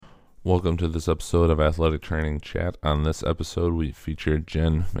Welcome to this episode of Athletic Training Chat. On this episode, we feature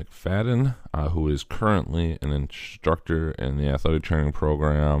Jen McFadden, who is currently an instructor in the athletic training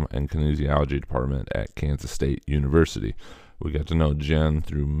program and kinesiology department at Kansas State University. We got to know Jen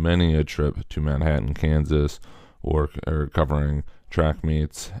through many a trip to Manhattan, Kansas, covering track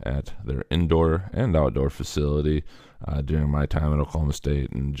meets at their indoor and outdoor facility during my time at Oklahoma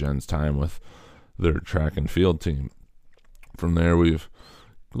State and Jen's time with their track and field team. From there, we've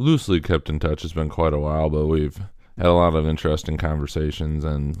loosely kept in touch. It's been quite a while, but we've had a lot of interesting conversations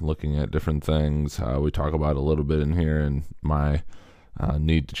and looking at different things. We talk about a little bit in here and my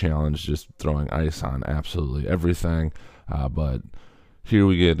need to challenge just throwing ice on absolutely everything. But here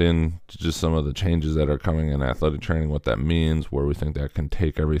we get into just some of the changes that are coming in athletic training, what that means, where we think that can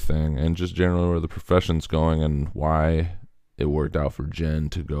take everything, and just generally where the profession's going and why it worked out for Jen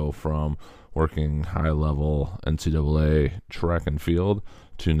to go from working high-level NCAA track and field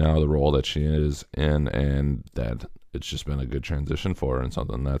to now the role that she is in, and that it's just been a good transition for her and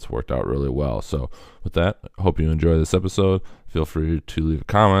something that's worked out really well. So with that, I hope you enjoy this episode. Feel free to leave a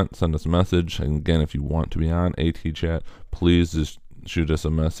comment, send us a message. And again, if you want to be on AT Chat, please just shoot us a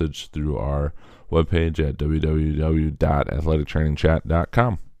message through our webpage at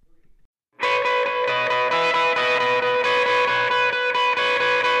www.athletictrainingchat.com.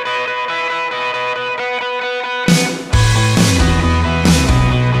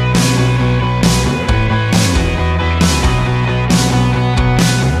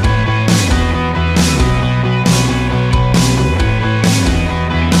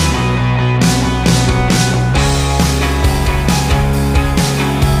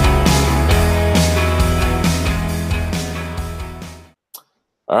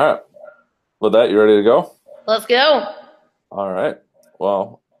 All right. With that, you ready to go? Let's go. All right.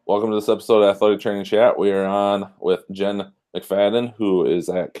 Well, welcome to this episode of Athletic Training Chat. We are on with Jen McFadden, who is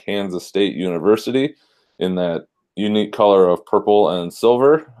at Kansas State University in that unique color of purple and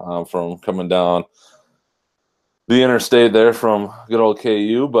silver from coming down the interstate there from good old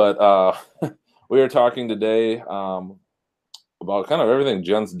KU. But we are talking today about kind of everything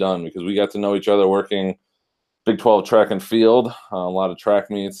Jen's done because we got to know each other working Big 12 track and field, a lot of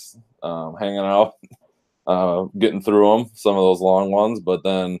track meets, hanging out, getting through them, some of those long ones. But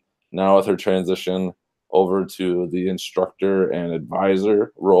then now with her transition over to the instructor and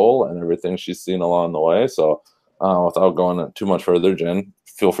advisor role and everything she's seen along the way. So without going too much further, Jen,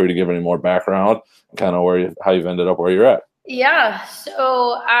 feel free to give any more background, kind of how you've ended up where you're at. Yeah.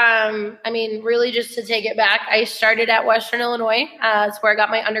 So, really just to take it back, I started at Western Illinois. That's where I got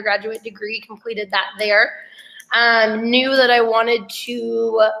my undergraduate degree, completed that there. Knew that I wanted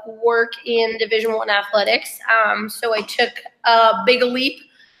to work in Division I athletics. So I took a big leap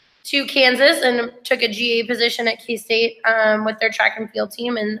to Kansas and took a GA position at K-State with their track and field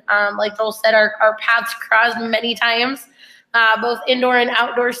team. And like Joel said, our paths crossed many times, both indoor and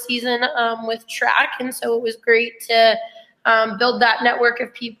outdoor season with track. And so it was great to build that network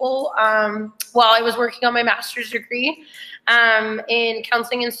of people while I was working on my master's degree in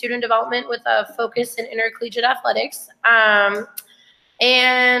counseling and student development with a focus in intercollegiate athletics. And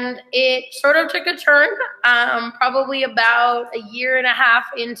it sort of took a turn. Probably about a year and a half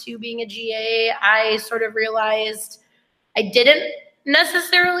into being a GA, I sort of realized I didn't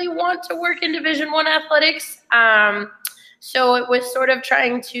necessarily want to work in Division I athletics. So it was sort of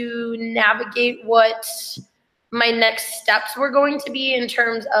trying to navigate what my next steps were going to be in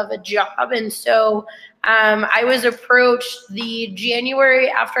terms of a job. And so I was approached the January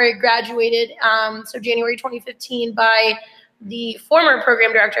after I graduated, so January 2015, by the former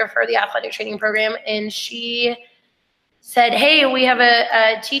program director for the athletic training program. And she said, hey, we have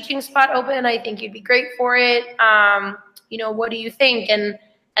a teaching spot open. I think you'd be great for it. What do you think? And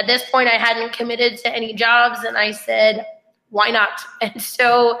at this point, I hadn't committed to any jobs. And I said, why not? And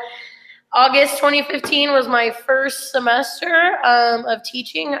so August 2015 was my first semester of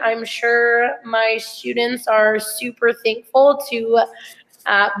teaching. I'm sure my students are super thankful to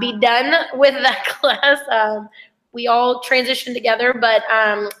be done with that class. We all transitioned together, but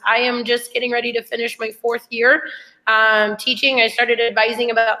I am just getting ready to finish my fourth year teaching. I started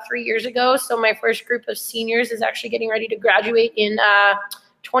advising about 3 years ago, so my first group of seniors is actually getting ready to graduate in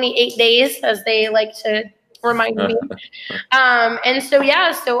 28 days, as they like to remind me. And so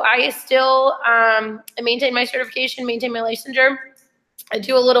I still maintain my certification, maintain my licensure. I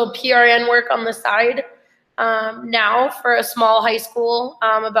do a little PRN work on the side now for a small high school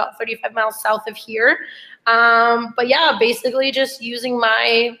about 35 miles south of here. Basically just using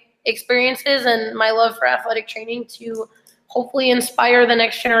my experiences and my love for athletic training to hopefully inspire the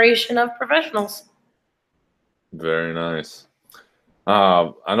next generation of professionals. Very nice.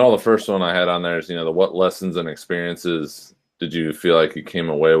 I know the first one I had on there is, what lessons and experiences did you feel like you came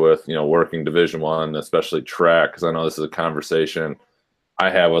away with, working Division One, especially track? Because I know this is a conversation I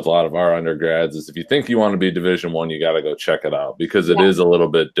have with a lot of our undergrads is if you think you want to be Division One, you got to go check it out because it Yeah. is a little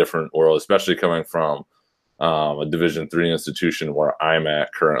bit different world, especially coming from a Division Three institution where I'm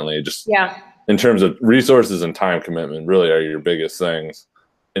at currently. Just Yeah. in terms of resources and time commitment, really are your biggest things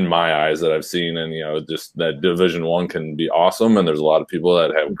in my eyes that I've seen. And just that Division One can be awesome, and there's a lot of people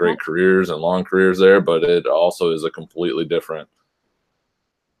that have great careers and long careers there, but it also is a completely different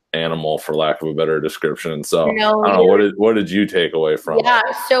animal, for lack of a better description. So No, I don't know, what did you take away from it? yeah,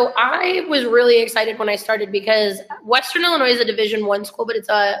 so I was really excited when I started because Western Illinois is a Division One school, but it's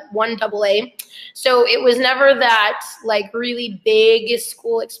a 1AA. So it was never that like really big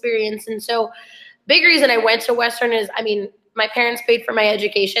school experience. And so big reason I went to Western is, I mean, my parents paid for my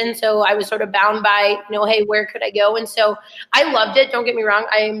education, so I was sort of bound by, hey, where could I go? And so I loved it. Don't get me wrong.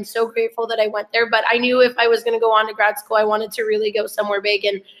 I am so grateful that I went there, but I knew if I was going to go on to grad school, I wanted to really go somewhere big.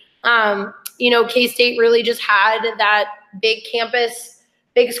 And K-State really just had that big campus,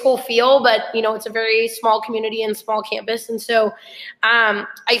 big school feel, but it's a very small community and small campus. And so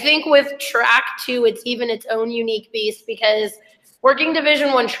I think with track too, it's even its own unique beast because working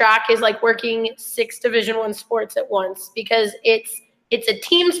Division One track is like working 6 Division One sports at once because it's a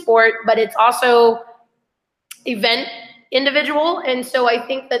team sport, but it's also event individual. And so I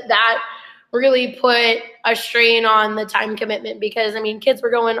think that really put a strain on the time commitment because, I mean, kids were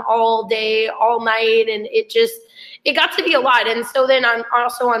going all day, all night, and it got to be a lot. And so then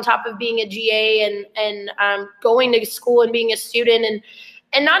also on top of being a GA and going to school and being a student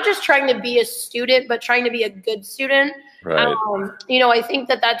and not just trying to be a student, but trying to be a good student. Right. I think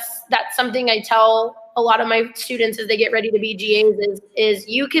that's something I tell a lot of my students as they get ready to be GAs is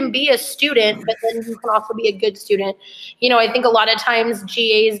you can be a student, but then you can also be a good student. I think a lot of times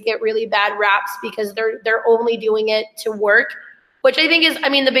GAs get really bad raps because they're only doing it to work, which I think is, I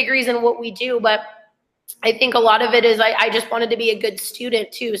mean, the big reason what we do, but I think a lot of it is I just wanted to be a good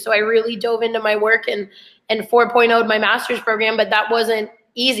student too. So I really dove into my work and 4.0'd my master's program, but that wasn't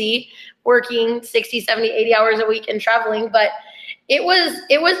easy working 60, 70, 80 hours a week and traveling, but it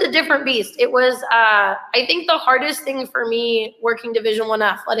was a different beast. It was, I think the hardest thing for me working Division One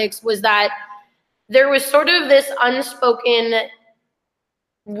athletics was that there was sort of this unspoken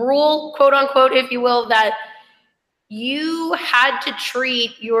rule, quote unquote, if you will, that you had to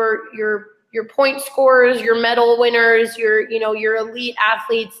treat your point scorers, your medal winners, your elite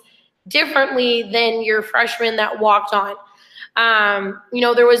athletes differently than your freshmen that walked on.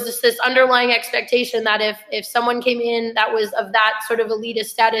 There was this underlying expectation that if someone came in that was of that sort of elitist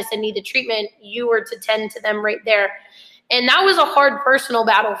status and needed treatment, you were to tend to them right there. And that was a hard personal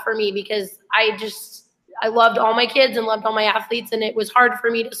battle for me because I loved all my kids and loved all my athletes. And it was hard for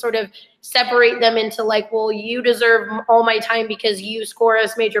me to sort of separate them into like, well, you deserve all my time because you score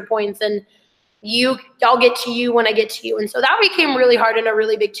us major points and I'll get to you when I get to you. And so that became really hard and a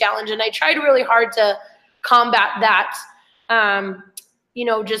really big challenge. And I tried really hard to combat that.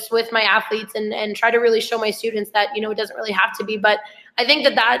 Just with my athletes and try to really show my students that, it doesn't really have to be. But I think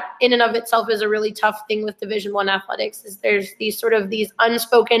that in and of itself is a really tough thing with Division One athletics is there's these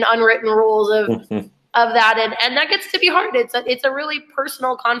unspoken, unwritten rules of that. And that gets to be hard. It's a really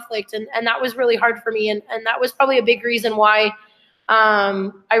personal conflict. And that was really hard for me. And that was probably a big reason why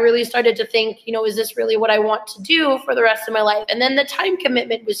I really started to think, is this really what I want to do for the rest of my life? And then the time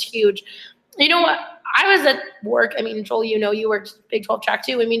commitment was huge. You know what? I was at work. I mean, Joel, you worked Big 12 track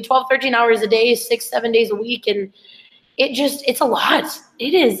too. I mean, 12, 13 hours a day, 6-7 days a week. And it's a lot.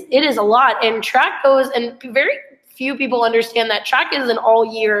 It is a lot. And track goes, and very few people understand that track is an all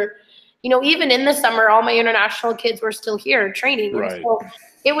year, even in the summer, all my international kids were still here training. Right. So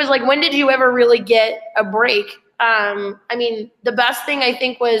it was like, when did you ever really get a break? I mean, the best thing I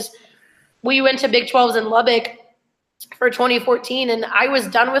think was we went to Big 12s in Lubbock for 2014 and I was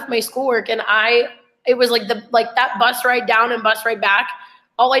done with my schoolwork and it was like that bus ride down and bus ride back.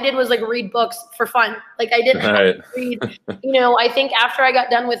 All I did was like read books for fun. Like I didn't have to read, I think after I got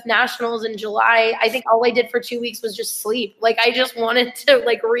done with nationals in July, I think all I did for 2 weeks was just sleep. Like I just wanted to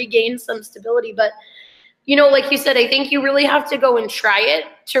like regain some stability. But, like you said, I think you really have to go and try it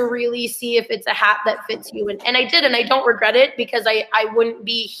to really see if it's a hat that fits you. And I did, and I don't regret it because I wouldn't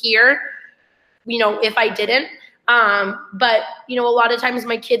be here, if I didn't. But a lot of times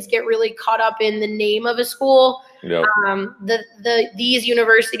my kids get really caught up in the name of a school, Yep. These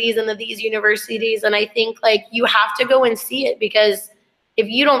universities and these universities. And I think like you have to go and see it because if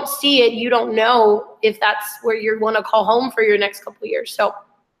you don't see it, you don't know if that's where you want to call home for your next couple of years. So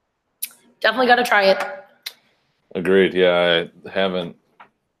definitely got to try it. Agreed. Yeah, I haven't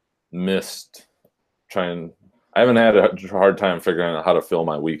missed trying. I haven't had a hard time figuring out how to fill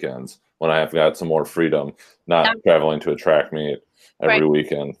my weekends when I have got some more freedom, Yeah, not traveling to a track meet right. every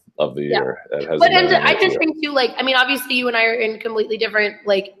weekend of the Yeah. year. It But hasn't been and an I just issue. think too, like, I mean, obviously you and I are in completely different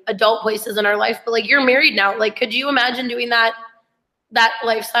like adult places in our life, but like you're married now. Like, could you imagine doing that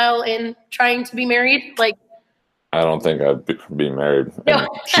lifestyle and trying to be married? Like, I don't think I'd be married, no.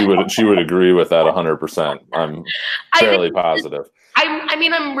 and she would agree with that 100%. I'm I think fairly positive. I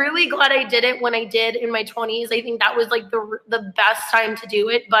mean, I'm really glad I did it when I did in my 20s. I think that was like the best time to do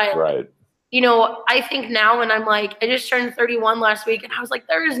it. But Right. I think now when I'm like, I just turned 31 last week, and I was like,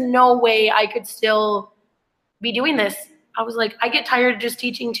 there is no way I could still be doing this. I was like, I get tired of just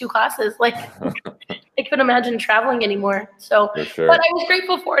teaching 2 classes. Like, I couldn't imagine traveling anymore. So, For but sure. I was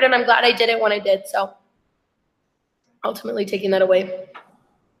grateful for it, and I'm glad I did it when I did. So, ultimately taking that away.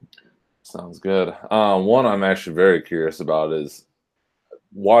 Sounds good. One I'm actually very curious about is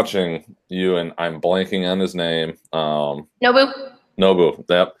watching you, and I'm blanking on his name. Nobu? Nobu.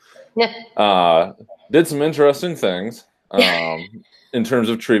 Yep. Yeah. Did some interesting things in terms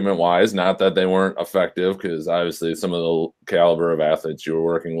of treatment wise. Not that they weren't effective, because obviously some of the caliber of athletes you were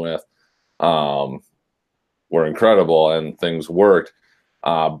working with um, were incredible and things worked.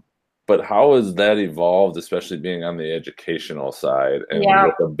 Uh, but how has that evolved, especially being on the educational side and Yeah.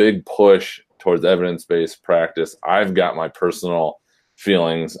 with a big push towards evidence based practice? I've got my personal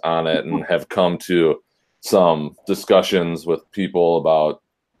feelings on it and have come to some discussions with people about,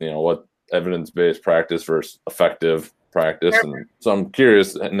 what evidence based practice versus effective practice. And so I'm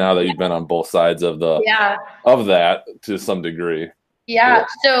curious now that you've been on both sides of Yeah. that to some degree. Yeah.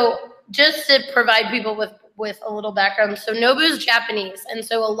 So just to provide people with a little background, so Nobu's Japanese, and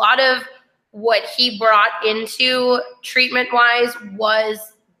so a lot of what he brought into treatment wise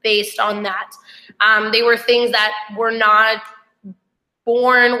was based on that. They were things that were not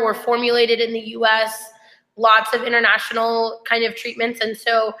born or formulated in the U.S. Lots of international kind of treatments, and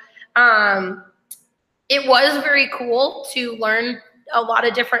so it was very cool to learn a lot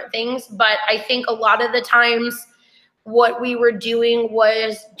of different things. But I think a lot of the times what we were doing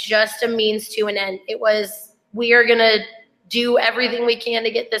was just a means to an end. It was, we are going to do everything we can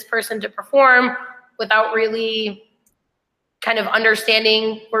to get this person to perform without really kind of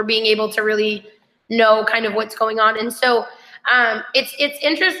understanding or being able to really know kind of what's going on. And so it's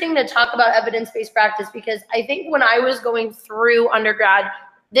interesting to talk about evidence-based practice, because I think when I was going through undergrad,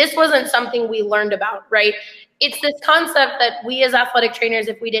 this wasn't something we learned about, right? It's this concept that we as athletic trainers,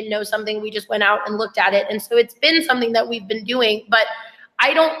 if we didn't know something, we just went out and looked at it. And so it's been something that we've been doing, but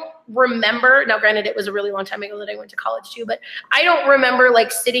I don't remember, now granted it was a really long time ago that I went to college too, but I don't remember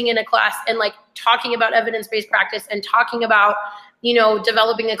like sitting in a class and like talking about evidence-based practice and talking about,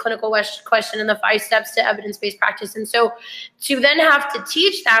 developing a clinical question and the 5 steps to evidence-based practice. And so to then have to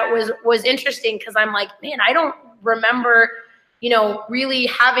teach that was interesting, because I'm like, man, I don't remember, really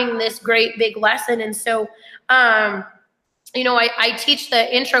having this great big lesson. And so, I teach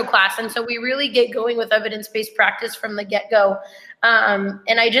the intro class, and so we really get going with evidence-based practice from the get-go.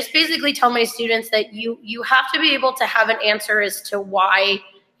 And I just basically tell my students that you have to be able to have an answer as to why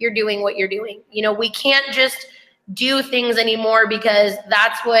you're doing what you're doing. We can't just do things anymore because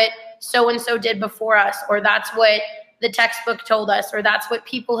that's what so-and-so did before us, or that's what the textbook told us, or that's what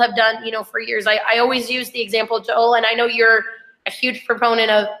people have done, for years. I always use the example, Joel, and I know you're a huge proponent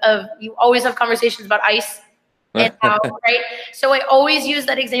of you always have conversations about ice and how, right? So I always use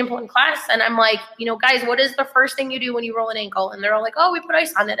that example in class, and I'm like, guys, what is the first thing you do when you roll an ankle? And they're all like, oh, we put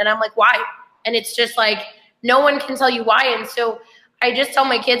ice on it. And I'm like, why? And it's just like, no one can tell you why. And so I just tell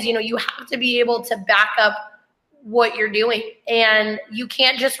my kids, you have to be able to back up what you're doing, and you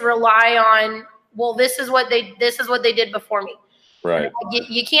can't just rely on, well, this is what they did before me. Right.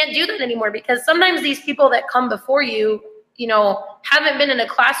 You can't do that anymore, because sometimes these people that come before you, haven't been in a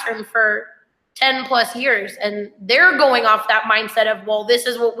classroom for 10 plus years, and they're going off that mindset of, well, this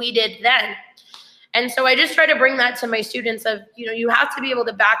is what we did then. And so I just try to bring that to my students of, you have to be able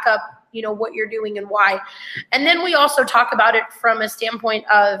to back up, what you're doing and why. And then we also talk about it from a standpoint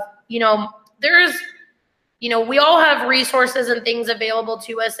of, there's, we all have resources and things available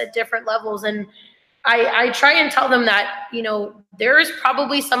to us at different levels. And I try and tell them that, there is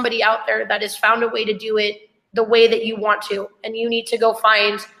probably somebody out there that has found a way to do it the way that you want to, and you need to go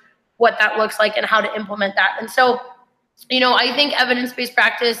find what that looks like and how to implement that. And so, I think evidence-based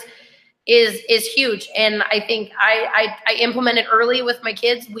practice is huge. And I think I implement it early with my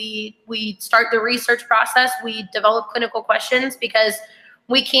kids. We start the research process. We develop clinical questions, because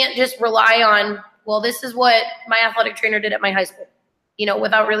we can't just rely on, well, this is what my athletic trainer did at my high school,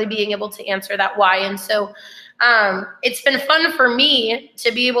 without really being able to answer that why. And so it's been fun for me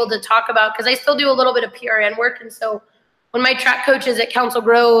to be able to talk about, because I still do a little bit of PRN work. And so when my track coaches at Council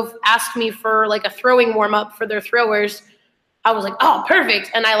Grove asked me for like a throwing warm up for their throwers, I was like, oh,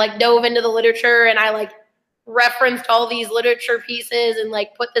 perfect. And I like dove into the literature and I like referenced all these literature pieces and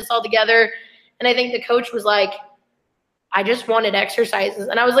like put this all together. And I think the coach was like, I just wanted exercises.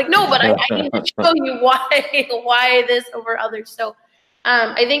 And I was like, no, but I need to show you why this over others. So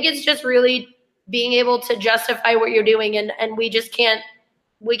I think it's just really being able to justify what you're doing. And we can't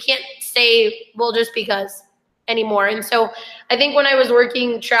say, well, just because anymore. And so I think when I was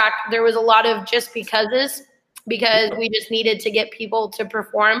working track, there was a lot of just because we just needed to get people to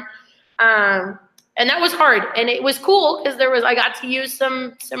perform. And that was hard. And it was cool because I got to use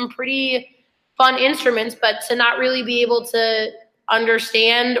some pretty fun instruments, but to not really be able to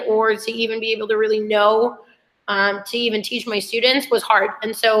understand or to even be able to really know, to even teach my students was hard.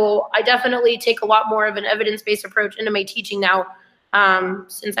 And so I definitely take a lot more of an evidence-based approach into my teaching now,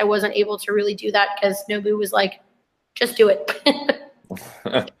 since I wasn't able to really do that because Nobu was like, just do it.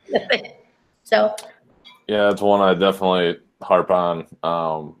 So. Yeah, that's one I definitely harp on,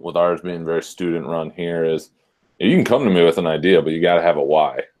 with ours being very student run here, is you can come to me with an idea, but you got to have a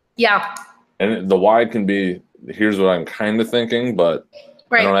why. Yeah. And the why can be, here's what I'm kind of thinking, but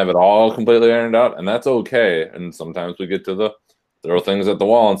I don't have it all completely ironed out, and that's okay. And sometimes we get to throw things at the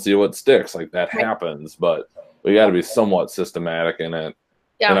wall and see what sticks. Like that happens, but we got to be somewhat systematic in it.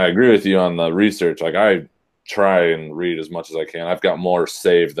 Yeah. And I agree with you on the research. Like I try and read as much as I can. I've got more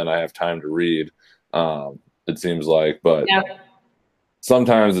saved than I have time to read. It seems like, but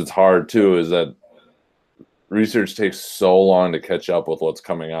sometimes it's hard too, is that research takes so long to catch up with what's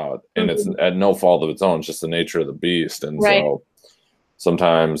coming out, and it's at no fault of its own. It's just the nature of the beast. And so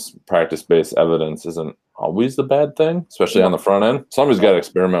sometimes practice-based evidence isn't always the bad thing, especially on the front end. Somebody's got to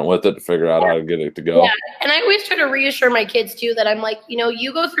experiment with it to figure out how to get it to go. Yeah. And I always try to reassure my kids too that I'm like,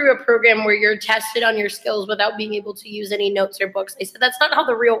 you go through a program where you're tested on your skills without being able to use any notes or books. I said, that's not how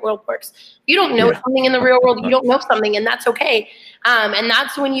the real world works. You don't know something in the real world. You don't know something, and that's okay. And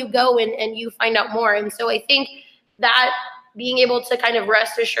that's when you go and you find out more. And so I think that being able to kind of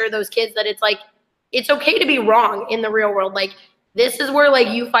rest assure those kids that it's like, it's okay to be wrong in the real world. Like, this is where like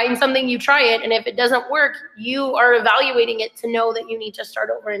you find something, you try it, and if it doesn't work, you are evaluating it to know that you need to start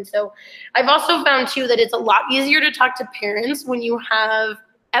over. And so I've also found too that it's a lot easier to talk to parents when you have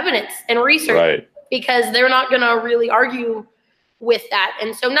evidence and research, because they're not going to really argue with that.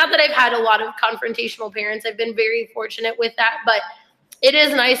 And so not that I've had a lot of confrontational parents, I've been very fortunate with that, but it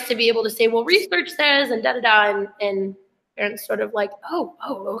is nice to be able to say, well, research says and and parents sort of like, oh,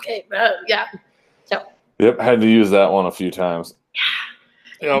 okay, yeah. So. Yep, had to use that one a few times.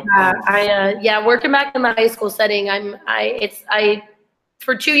 Yep. Working back in the high school setting,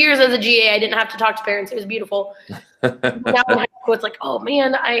 for 2 years as a GA, I didn't have to talk to parents. It was beautiful. Now in high school, it's like, oh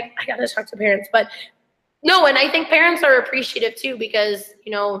man, I got to talk to parents. But no, and I think parents are appreciative too, because,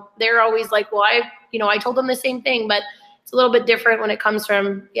 they're always like, well, I told them the same thing, but it's a little bit different when it comes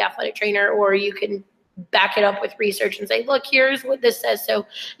from the athletic trainer, or you can back it up with research and say, look, here's what this says. So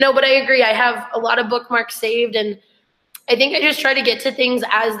no, but I agree. I have a lot of bookmarks saved, and I think I just try to get to things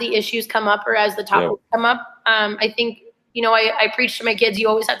as the issues come up or as the topics come up. I think, I preach to my kids, you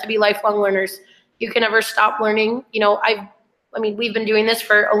always have to be lifelong learners. You can never stop learning. We've been doing this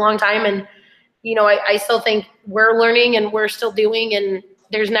for a long time, and, I still think we're learning and we're still doing, and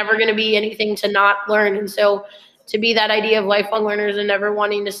there's never going to be anything to not learn. And so to be that idea of lifelong learners and never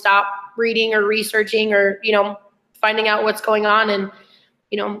wanting to stop reading or researching or, finding out what's going on.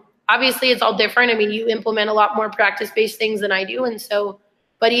 And, obviously it's all different. I mean, you implement a lot more practice-based things than I do. And so,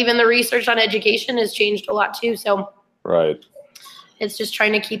 but even the research on education has changed a lot too. So it's just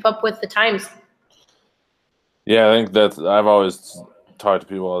trying to keep up with the times. Yeah, I think I've always talked to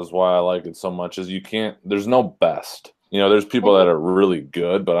people as why I like it so much is there's no best. There's people that are really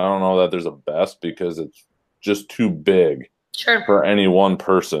good, but I don't know that there's a best, because it's just too big for any one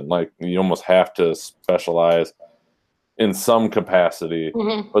person. Like, you almost have to specialize in some capacity,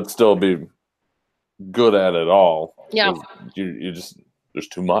 but still be good at it all. Yeah. There's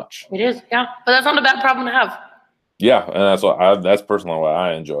too much. It is. Yeah. But that's not a bad problem to have. Yeah. And that's personally why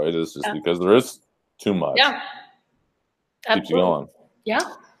I enjoy it, is just because there is too much. Yeah. Keeps you going. Yeah.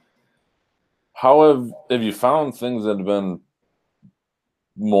 How have you found things that have been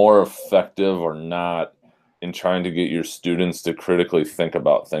more effective or not in trying to get your students to critically think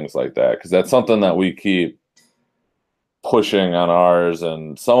about things like that? Because that's something that we keep pushing on ours,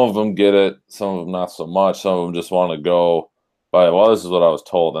 and some of them get it, some of them not so much. Some of them just want to go by, well, this is what I was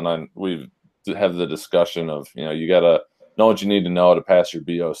told. And we have the discussion of, you got to know what you need to know to pass your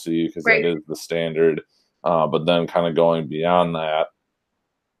BOC, because that is the standard. but then kind of going beyond that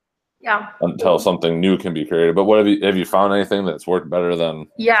Yeah. until something new can be created. But what have you found anything that's worked better than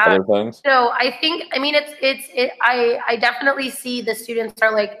other things? So I think, I mean, I definitely see the students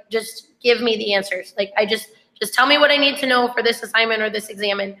are like, just give me the answers. Like, just tell me what I need to know for this assignment or this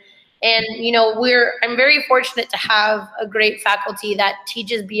exam. And I'm very fortunate to have a great faculty that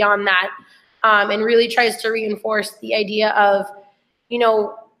teaches beyond that, and really tries to reinforce the idea of,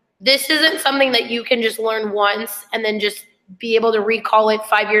 this isn't something that you can just learn once and then just be able to recall it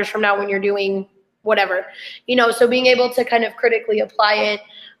 5 years from now when you're doing whatever, so being able to kind of critically apply it,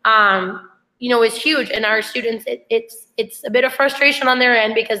 is huge. And our students, it's a bit of frustration on their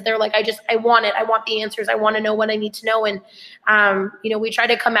end because they're like, I want it. I want the answers. I want to know what I need to know. And, we try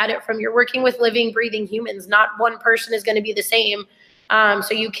to come at it from, you're working with living, breathing humans. Not one person is going to be the same.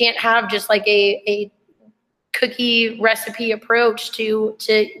 So you can't have just like a cookie recipe approach to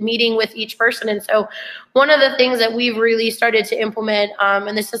meeting with each person. And so one of the things that we've really started to implement,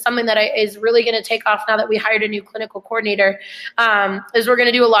 and this is something that is really going to take off now that we hired a new clinical coordinator, is we're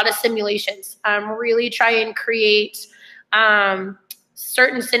going to do a lot of simulations, really try and create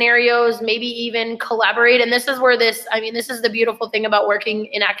certain scenarios, maybe even collaborate. And this is where this is the beautiful thing about working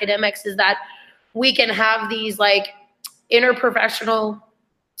in academics, is that we can have these like interprofessional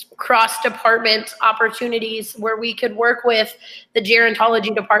cross-department opportunities where we could work with the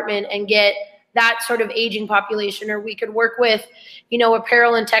gerontology department and get that sort of aging population, or we could work with,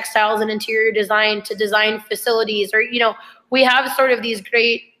 apparel and textiles and interior design to design facilities, or, we have sort of these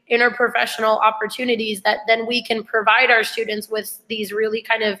great interprofessional opportunities that then we can provide our students with these really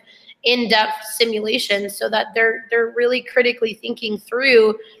kind of in-depth simulations so that they're really critically thinking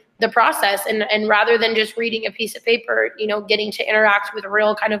through the process, and rather than just reading a piece of paper, getting to interact with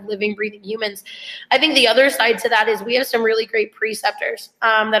real kind of living, breathing humans. I think the other side to that is we have some really great preceptors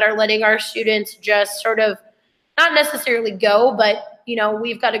that are letting our students just sort of not necessarily go, but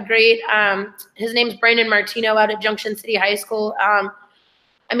we've got a great, his name's Brandon Martino out at Junction City High School.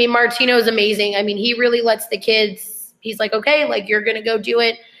 Martino is amazing. He really lets the kids, he's like, okay, like you're going to go do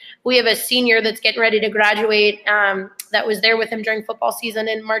it. We have a senior that's getting ready to graduate that was there with him during football season,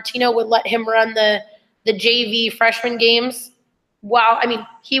 and Martino would let him run the JV freshman games. Wow,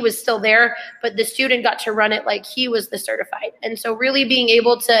 he was still there, but the student got to run it like he was the certified. And so really being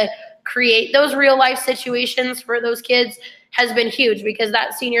able to create those real life situations for those kids has been huge, because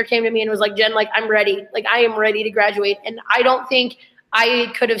that senior came to me and was like, Jen, like I'm ready. Like I am ready to graduate. And I don't think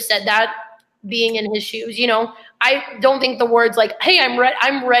I could have said that being in his shoes. I don't think the words like, hey,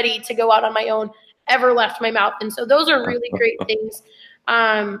 I'm ready to go out on my own ever left my mouth. And so those are really great things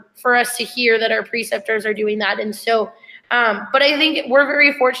for us to hear that our preceptors are doing that. And so, but I think we're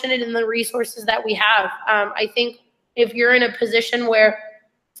very fortunate in the resources that we have. I think if you're in a position where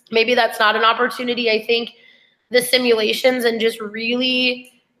maybe that's not an opportunity, I think the simulations and just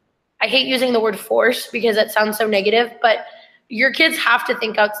really, I hate using the word force because it sounds so negative, but your kids have to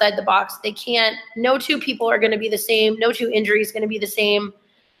think outside the box. They can't, no two people are going to be the same. No two injuries going to be the same.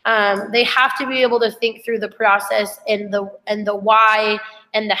 They have to be able to think through the process and the why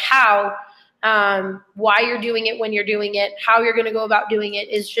and the how, why you're doing it when you're doing it, how you're going to go about doing it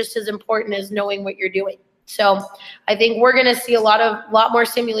is just as important as knowing what you're doing. So I think we're going to see a lot more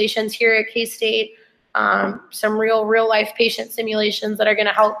simulations here at K-State, some real life patient simulations that are going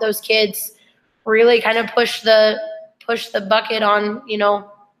to help those kids really kind of push the bucket on,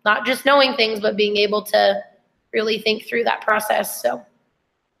 not just knowing things, but being able to really think through that process. So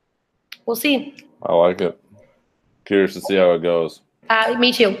we'll see. I like it. Curious to see how it goes.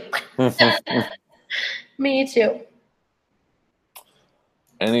 Me too. Me too.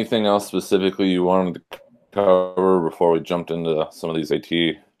 Anything else specifically you wanted to cover before we jumped into some of these AT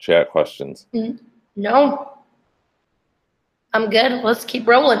chat questions? No. I'm good. Let's keep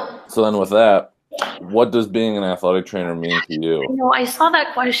rolling. So then with that, what does being an athletic trainer mean to you? I saw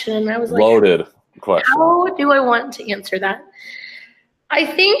that question and I was like, loaded question. How do I want to answer that? I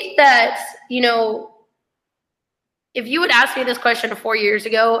think that, if you would ask me this question 4 years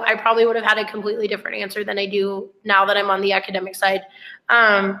ago, I probably would have had a completely different answer than I do now that I'm on the academic side.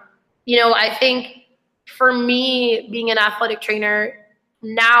 I think for me, being an athletic trainer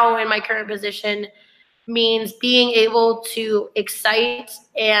now in my current position means being able to excite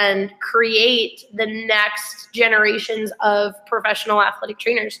and create the next generations of professional athletic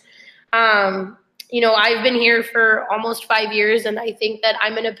trainers. I've been here for almost 5 years, and I think that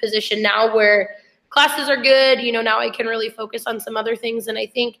I'm in a position now where classes are good. Now I can really focus on some other things. And I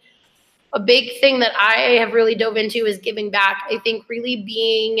think a big thing that I have really dove into is giving back. I think really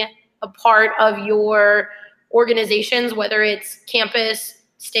being a part of your organizations, whether it's campus,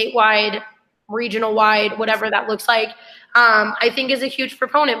 statewide, regional wide, whatever that looks like, I think is a huge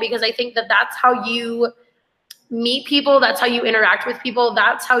proponent, because I think that that's how you meet people. That's how you interact with people.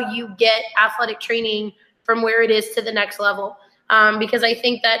 That's how you get athletic training from where it is to the next level. Because I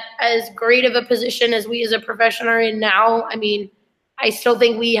think that as great of a position as we as a profession are in now, I mean, I still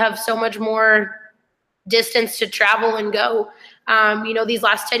think we have so much more distance to travel and go. These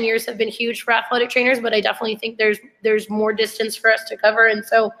last 10 years have been huge for athletic trainers, but I definitely think there's more distance for us to cover. And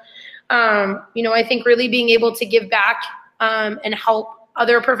so, I think really being able to give back and help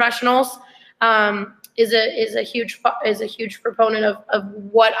other professionals is a huge proponent of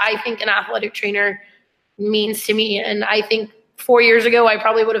what I think an athletic trainer means to me. And I think 4 years ago, I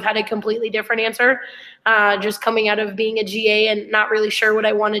probably would have had a completely different answer, just coming out of being a GA and not really sure what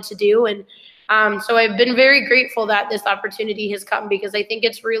I wanted to do. And so I've been very grateful that this opportunity has come, because I think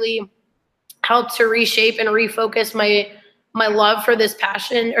it's really helped to reshape and refocus my love for this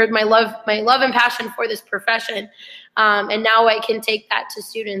passion, or my love and passion for this profession. And now I can take that to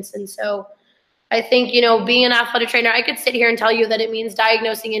students. And so I think, being an athletic trainer, I could sit here and tell you that it means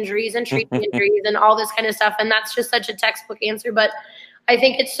diagnosing injuries and treating injuries and all this kind of stuff. And that's just such a textbook answer. But I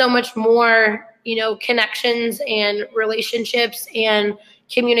think it's so much more, connections and relationships and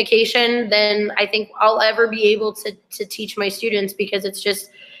communication than I think I'll ever be able to teach my students, because it's just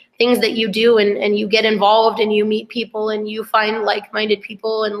things that you do, and you get involved and you meet people and you find like-minded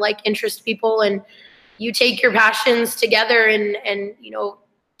people and like interest people, and you take your passions together, and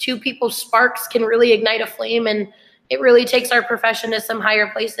two people's sparks can really ignite a flame, and it really takes our profession to some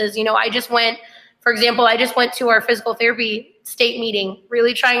higher places. For example, I just went to our physical therapy state meeting,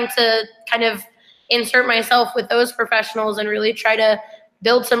 really trying to kind of insert myself with those professionals and really try to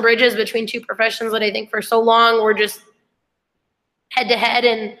build some bridges between two professions that I think for so long were just head to head,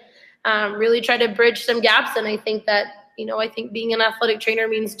 and really try to bridge some gaps. And I think that, I think being an athletic trainer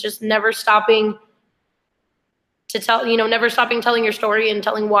means just never stopping telling your story and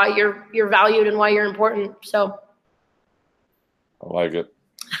telling why you're valued and why you're important. So I like it.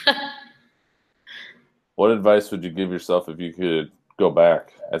 What advice would you give yourself if you could go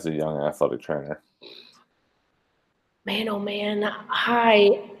back as a young athletic trainer? Man, oh man.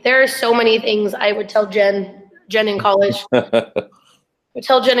 There are so many things I would tell Jen in college. I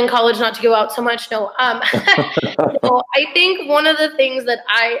tell Jen in college not to go out so much. No. I think one of the things that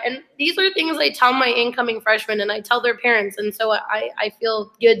and these are things I tell my incoming freshmen and I tell their parents, and so I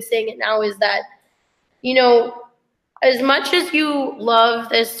feel good saying it now, is that, as much as you love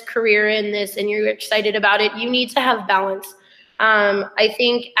this career in this and you're excited about it, you need to have balance. I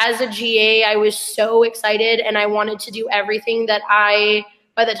think as a GA, I was so excited and I wanted to do everything that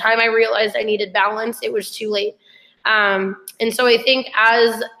by the time I realized I needed balance, it was too late. And so I think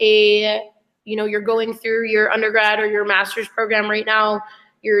as you're going through your undergrad or your master's program right now,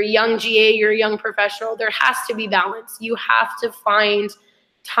 you're a young GA, you're a young professional, there has to be balance. You have to find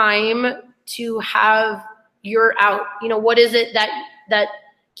time to have your out. What is it that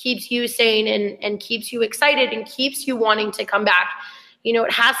keeps you sane and keeps you excited and keeps you wanting to come back?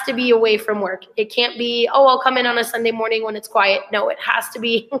 It has to be away from work. It can't be, I'll come in on a Sunday morning when it's quiet. No, it has to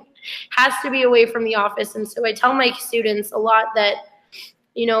be away from the office. And so I tell my students a lot that,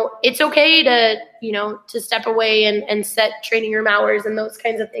 it's okay to step away and set training room hours and those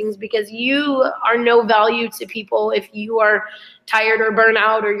kinds of things, because you are no value to people if you are tired or burnt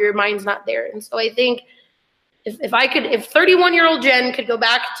out or your mind's not there. And so I think if 31-year-old Jen could go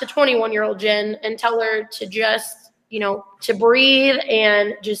back to 21-year-old Jen and tell her to just, to breathe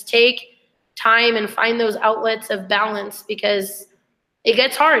and just take time and find those outlets of balance, because it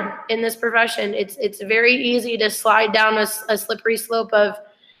gets hard in this profession. It's very easy to slide down a slippery slope of,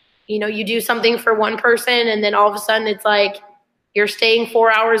 you do something for one person and then all of a sudden it's like you're staying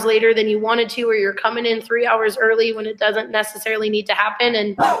 4 hours later than you wanted to, or you're coming in 3 hours early when it doesn't necessarily need to happen.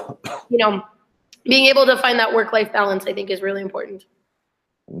 And, being able to find that work-life balance, I think, is really important.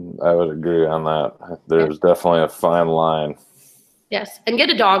 I would agree on that. There's definitely a fine line. Yes, and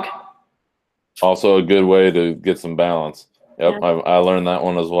get a dog. Also a good way to get some balance. Yep, yeah. I learned that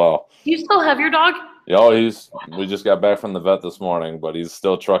one as well. You still have your dog? Yeah, we just got back from the vet this morning, but he's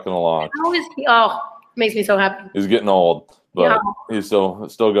still trucking along. How is he? Oh, makes me so happy. He's getting old, but he's still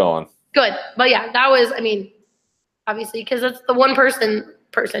going. Good. But yeah, that was, obviously, because it's the one person.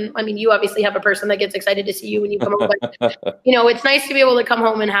 You obviously have a person that gets excited to see you when you come home, but it's nice to be able to come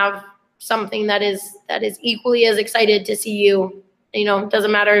home and have something that is equally as excited to see you. It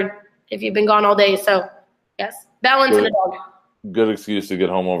doesn't matter if you've been gone all day. So yes, balance in a dog. Good excuse to get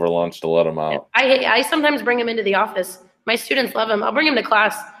home over lunch to let him out. I sometimes bring him into the office. My students love him. I'll bring him to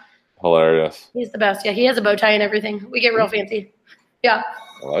class. Hilarious. He's the best. Yeah, he has a bow tie and everything. We get real fancy. Yeah.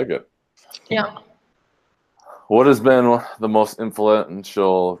 I like it. Yeah. What has been the most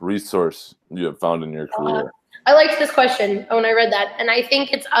influential resource you have found in your career? I liked this question when I read that, and I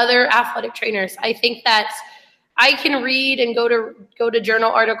think it's other athletic trainers. I think that I can read and go to journal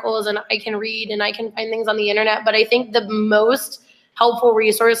articles, and I can read and I can find things on the internet, but I think the most helpful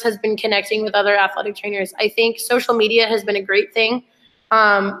resource has been connecting with other athletic trainers. I think social media has been a great thing.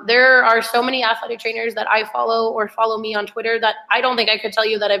 There are so many athletic trainers that I follow or follow me on Twitter that I don't think I could tell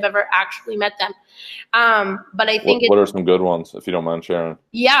you that I've ever actually met them. But I think what are some good ones, if you don't mind sharing?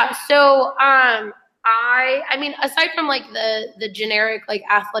 Yeah. So I mean, aside from like the generic like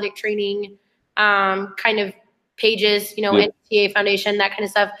athletic training kind of pages, you know, Yeah. NCAA Foundation, that kind of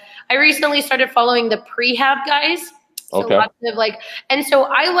stuff, I recently started following the prehab guys. So Okay. lots of like, and so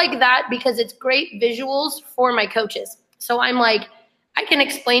I like that because it's great visuals for my coaches. So I'm like, I can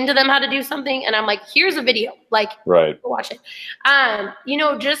explain to them how to do something, and I'm like, here's a video, like, Right. go watch it. You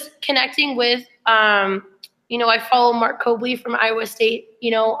know, just connecting with, you know, I follow Mark Cobley from Iowa State,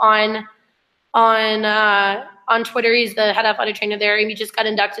 you know, on Twitter. He's the head athletic trainer there, and he just got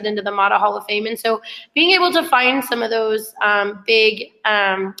inducted into the MATA Hall of Fame. And so being able to find some of those big,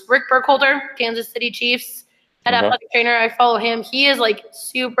 Rick Burkholder, Kansas City Chiefs head athletic trainer, I follow him. He is like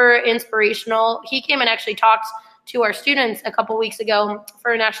super inspirational. He came and actually talked to our students a couple weeks ago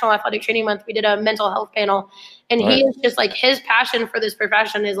for National Athletic Training Month. We did a mental health panel, and he is just like, his passion for this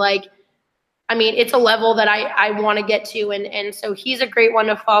profession is like, I mean, it's a level that I want to get to. And so he's a great one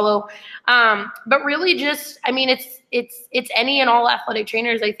to follow. But really just, I mean, it's any and all athletic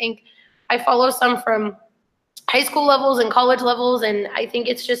trainers. I think I follow some from high school levels and college levels. And I think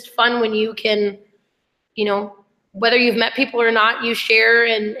it's just fun when you can, you know, whether you've met people or not, you share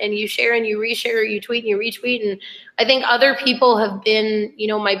and you share and you reshare, you tweet and you retweet. And I think other people have been, you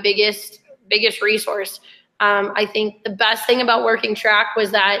know, my biggest resource. I think the best thing about working track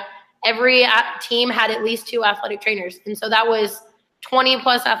was that every team had at least 2 athletic trainers. And so that was 20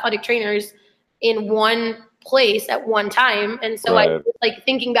 plus athletic trainers in one place at one time. And so I was like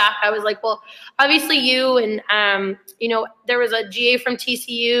thinking back, I was like, well, obviously you and, you know, there was a GA from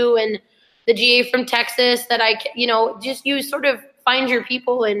TCU and the GA from Texas that you know, just you sort of find your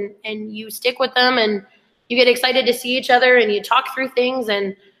people and you stick with them and you get excited to see each other and you talk through things.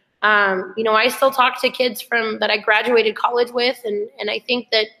 And, you know, I still talk to kids that I graduated college with. And I think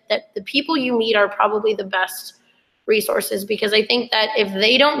that the people you meet are probably the best resources, because I think that if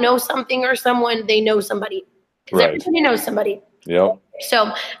they don't know something or someone, they know somebody, because everybody knows somebody. Yep.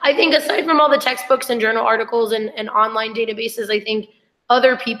 So I think aside from all the textbooks and journal articles and online databases, I think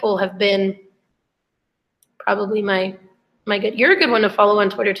other people have been probably my good. You're a good one to follow on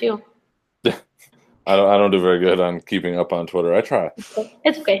Twitter too. I don't do very good on keeping up on Twitter. I try.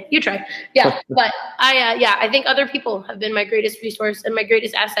 It's okay. You try. Yeah. But I think other people have been my greatest resource and my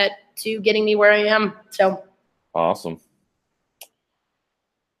greatest asset to getting me where I am. So awesome.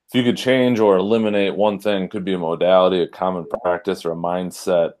 If you could change or eliminate one thing, could be a modality, a common practice, or a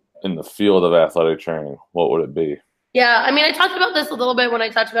mindset in the field of athletic training, what would it be? Yeah, I mean, I talked about this a little bit when I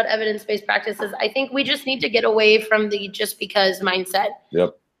talked about evidence-based practices. I think we just need to get away from the just because mindset.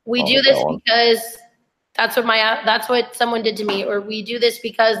 Yep. We do this because that's what someone did to me, or we do this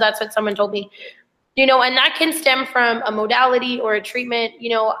because that's what someone told me. You know, and that can stem from a modality or a treatment. You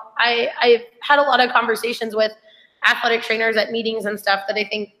know, I've had a lot of conversations with athletic trainers at meetings and stuff that I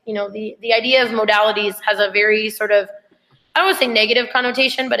think, you know, the idea of modalities has a very sort of, I don't want to say negative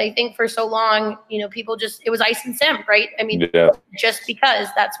connotation, but I think for so long, you know, people it was ice and sim, right? I mean, just because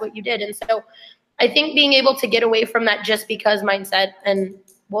that's what you did. And so I think being able to get away from that just because mindset and,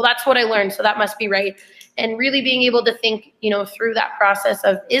 well, that's what I learned, so that must be right. And really being able to think, you know, through that process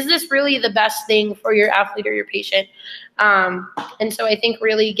of, is this really the best thing for your athlete or your patient? And so I think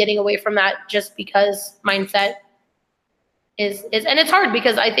really getting away from that just because mindset is, and it's hard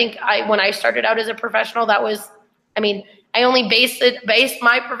because I think when I started out as a professional, that was, I mean, I only based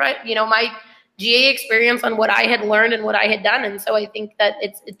my GA experience on what I had learned and what I had done. And so I think that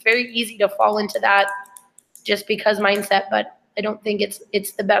it's very easy to fall into that just because mindset, but I don't think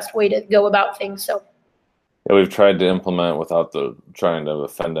it's the best way to go about things. So yeah, we've tried to implement without trying to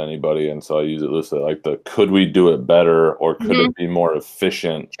offend anybody. And so I use it loosely, like could we do it better, or could it be more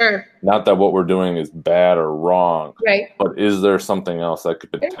efficient? Sure. Not that what we're doing is bad or wrong, right? But is there something else that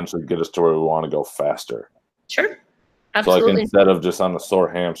could potentially get us to where we want to go faster? Sure. Absolutely. So like instead of just on a sore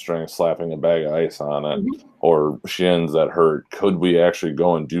hamstring slapping a bag of ice on it or shins that hurt, could we actually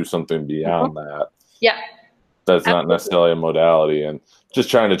go and do something beyond that? Yeah. That's not necessarily a modality, and just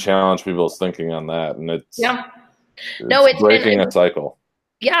trying to challenge people's thinking on that. And it's breaking a cycle.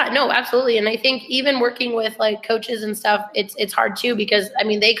 Yeah, no, absolutely. And I think even working with like coaches and stuff, it's hard too, because I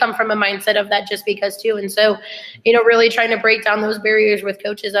mean, they come from a mindset of that just because too. And so, really trying to break down those barriers with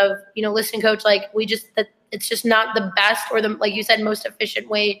coaches of, listen, coach, like that it's just not the best or the, like you said, most efficient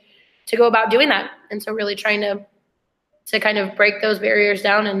way to go about doing that. And so really trying to kind of break those barriers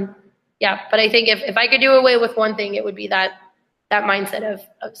down. And yeah, but I think if I could do away with one thing, it would be that mindset of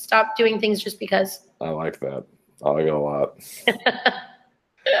stop doing things just because. I like that. I like it a lot.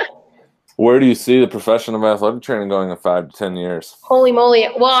 Where do you see the profession of athletic training going in 5 to 10 years? Holy moly!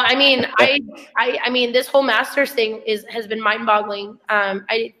 Well, I mean, I mean, this whole master's thing has been mind-boggling.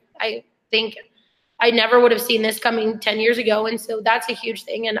 I think I never would have seen this coming 10 years ago, and so that's a huge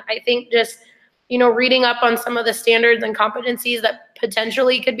thing. And I think just reading up on some of the standards and competencies that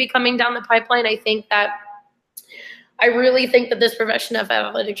potentially could be coming down the pipeline, I really think that this profession of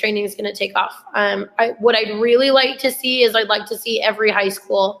athletic training is going to take off. What I'd really like to see is I'd like to see every high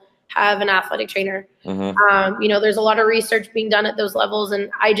school have an athletic trainer. Mm-hmm. There's a lot of research being done at those levels.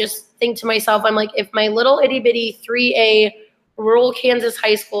 And I just think to myself, I'm like, if my little itty bitty 3A rural Kansas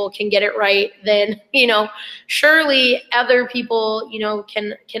high school can get it right, then, surely other people,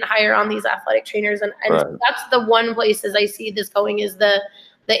 can hire on these athletic trainers. And Right. That's the one places I see this going is the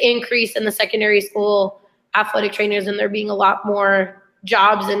increase in the secondary school athletic trainers, and there being a lot more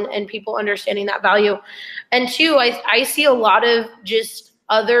jobs and people understanding that value. And two, I see a lot of just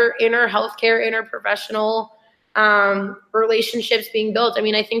other healthcare, interprofessional relationships being built. I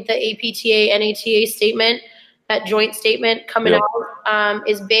mean, I think the APTA, NATA statement, that joint statement coming out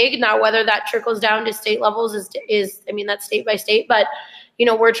is big. Now, whether that trickles down to state levels is I mean, that's state by state, but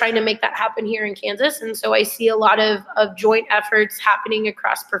we're trying to make that happen here in Kansas. And so I see a lot of joint efforts happening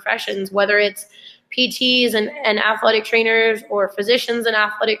across professions, whether it's PTs and athletic trainers, or physicians and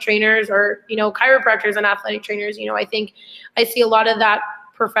athletic trainers, or chiropractors and athletic trainers. I think I see a lot of that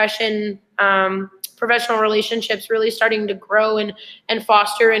professional relationships really starting to grow and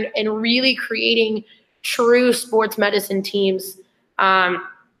foster and really creating true sports medicine teams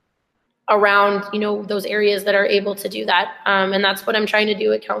around those areas that are able to do that. And that's what I'm trying to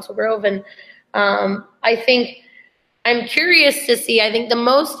do at Council Grove. And I think I'm curious to see. I think the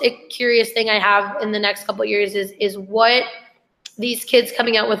most curious thing I have in the next couple of years is what these kids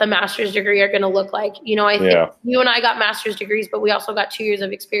coming out with a master's degree are going to look like. I think you and I got master's degrees, but we also got 2 years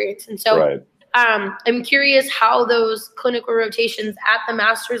of experience. And so Right. I'm curious how those clinical rotations at the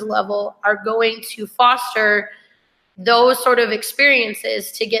master's level are going to foster those sort of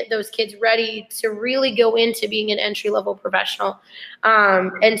experiences to get those kids ready to really go into being an entry-level professional.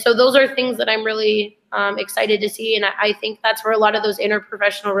 And so those are things that I'm really excited to see. And I think that's where a lot of those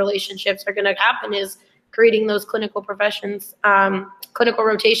interprofessional relationships are going to happen, is creating those clinical rotations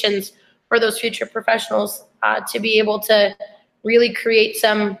for those future professionals to be able to really create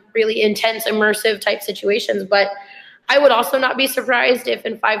some really intense, immersive type situations. But I would also not be surprised if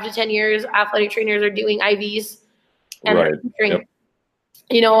in 5 to 10 years, athletic trainers are doing IVs. And Right. Yep.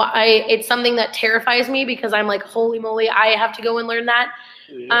 It's something that terrifies me, because I'm like, holy moly, I have to go and learn that.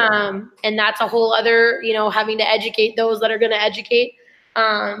 And that's a whole other, having to educate those that are going to educate.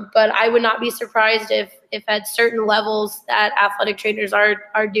 But I would not be surprised if at certain levels that athletic trainers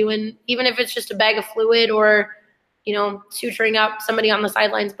are doing, even if it's just a bag of fluid or, suturing up somebody on the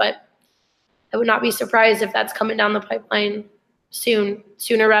sidelines. But I would not be surprised if that's coming down the pipeline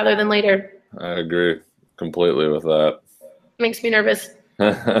sooner rather than later. I agree completely with that. Makes me nervous.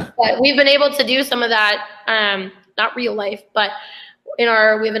 But we've been able to do some of that, not real life, but we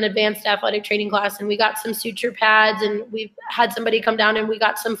have an advanced athletic training class, and we got some suture pads, and we've had somebody come down and we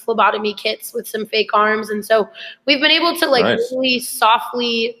got some phlebotomy kits with some fake arms. And so we've been able to Nice. really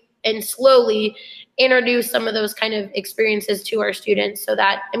softly and slowly introduce some of those kind of experiences to our students, so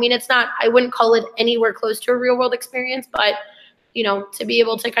that, I wouldn't call it anywhere close to a real world experience, but to be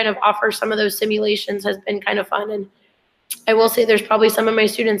able to kind of offer some of those simulations has been kind of fun. And I will say there's probably some of my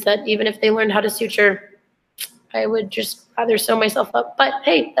students that even if they learned how to suture, I would just rather sew myself up. But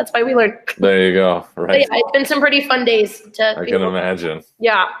hey, that's why we learn. There you go. But Right. yeah, it's been some pretty fun days I can imagine.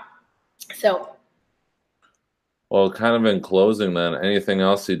 Yeah. So. Well, kind of in closing then, anything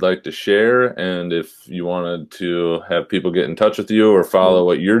else you'd like to share? And if you wanted to have people get in touch with you or follow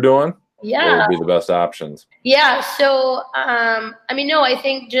what you're doing, Yeah. what would be the best options? Yeah. So, no, I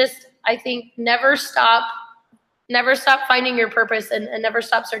think never stop finding your purpose, and never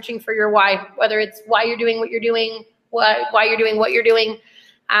stop searching for your why, whether it's why you're doing what you're doing, why you're doing what you're doing.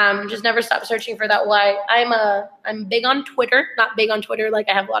 Just never stop searching for that why. I'm big on Twitter, not big on Twitter, like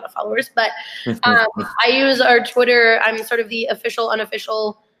I have a lot of followers, but I use our Twitter. I'm sort of the official,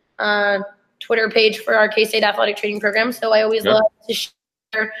 unofficial Twitter page for our K-State athletic training program. So I always love to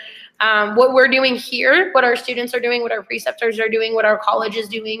what we're doing here, what our students are doing, what our preceptors are doing, what our college is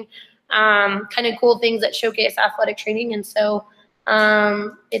doing, kind of cool things that showcase athletic training. And so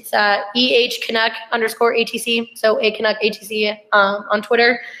it's EH_Canuck_ATC. So A Canuck ATC on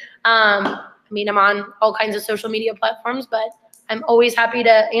Twitter. I mean, I'm on all kinds of social media platforms, but I'm always happy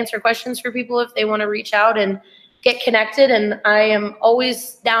to answer questions for people if they want to reach out and get connected. And I am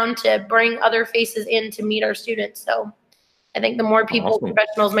always down to bring other faces in to meet our students. So I think the more people, Awesome.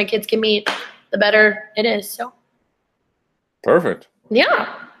 professionals my kids can meet, the better it is. So Perfect.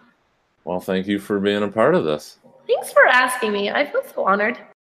 yeah. Well, thank you for being a part of this. Thanks for asking me. I feel so honored.